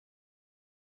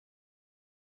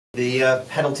The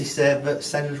penalty save that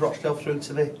sends Rochdale through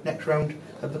to the next round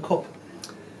of the Cup.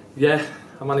 Yeah,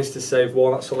 I managed to save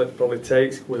one. That's all it probably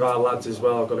takes. With our lads as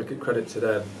well, I've got to give credit to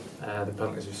them. The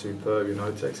penalties were superb. You know,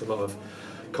 it takes a lot of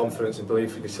confidence and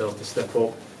belief in yourself to step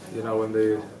up. You know, when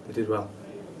they did well.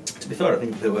 To be fair, I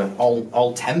think there were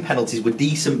all 10 penalties were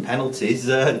decent penalties.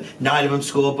 9 of them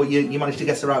scored, but you managed to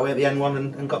guess the right way at the end one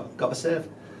and got the save.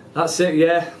 That's it,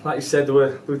 yeah. Like you said, there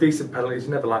were decent penalties. You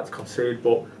never like to concede,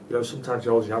 but you know, sometimes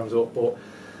you hold your hands up. But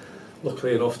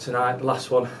luckily enough, tonight, the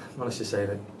last one, managed to save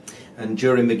it. And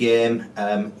during the game,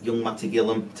 young Matty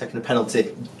Gillam taking a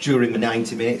penalty during the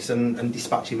 90 minutes and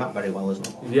dispatching that very well as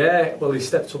well. Yeah, well, he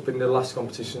stepped up in the last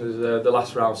competition, the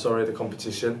last round, sorry, the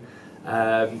competition.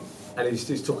 And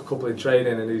he's took a couple in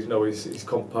training, and he's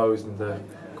composed and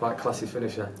quite a classy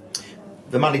finisher.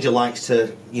 The manager likes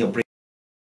to bring